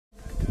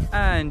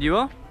And you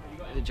are?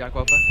 Jack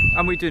Welper.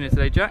 And what are you doing here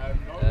today, Jack?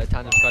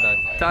 Tandem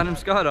skydive. Tandem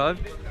skydive?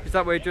 Is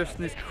that where you're dressed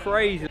in this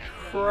crazy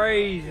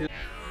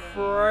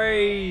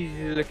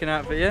looking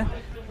outfit, yeah?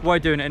 Why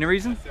doing it? Any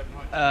reason?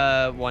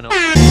 Why not?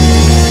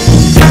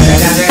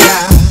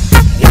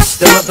 It's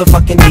the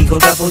motherfucking Eagle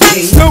Double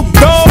G. Snoop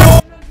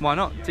Dogg! Why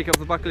not? Tick off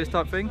the bucket list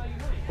type thing?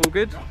 All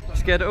good?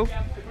 Scared at all?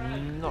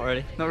 Not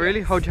really. Not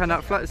really? Hold your hand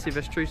out flat to see if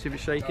it's true, see if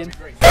it's shaking.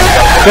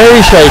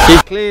 Very shaky.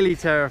 Clearly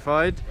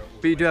terrified,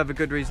 but you do have a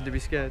good reason to be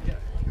scared.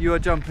 You are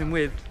jumping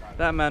with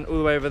that man all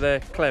the way over there,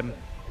 Clem.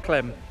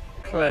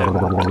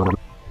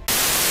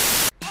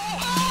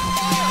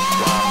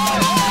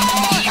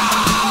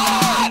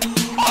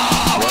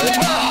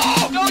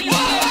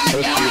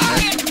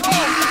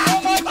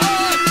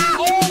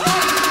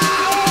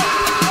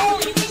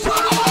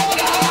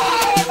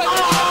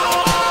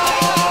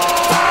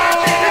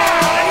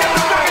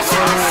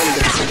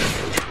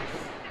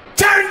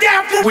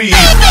 Weed.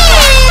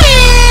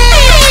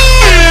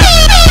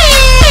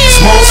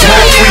 Smoke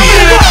weed.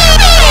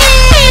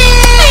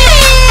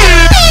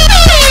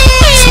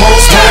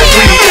 Smoke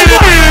weed.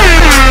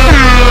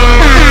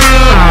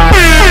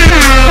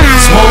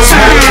 Smoke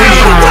weed.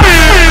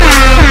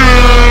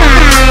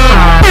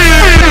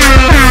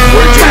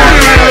 Where'd you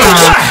want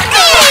to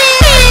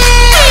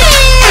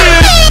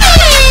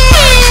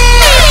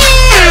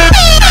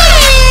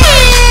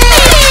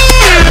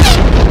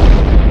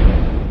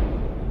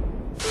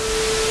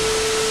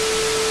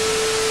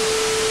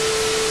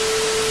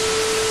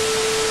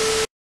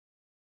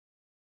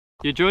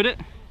You enjoyed it?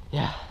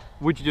 Yeah.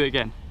 Would you do it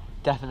again?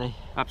 Definitely.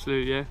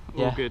 Absolutely, yeah.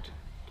 All Yeah. good.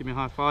 Give me a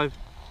high five.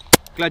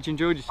 Glad you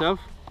enjoyed yourself.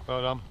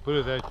 Well done. Put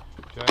it there,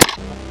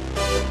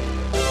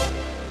 Jack.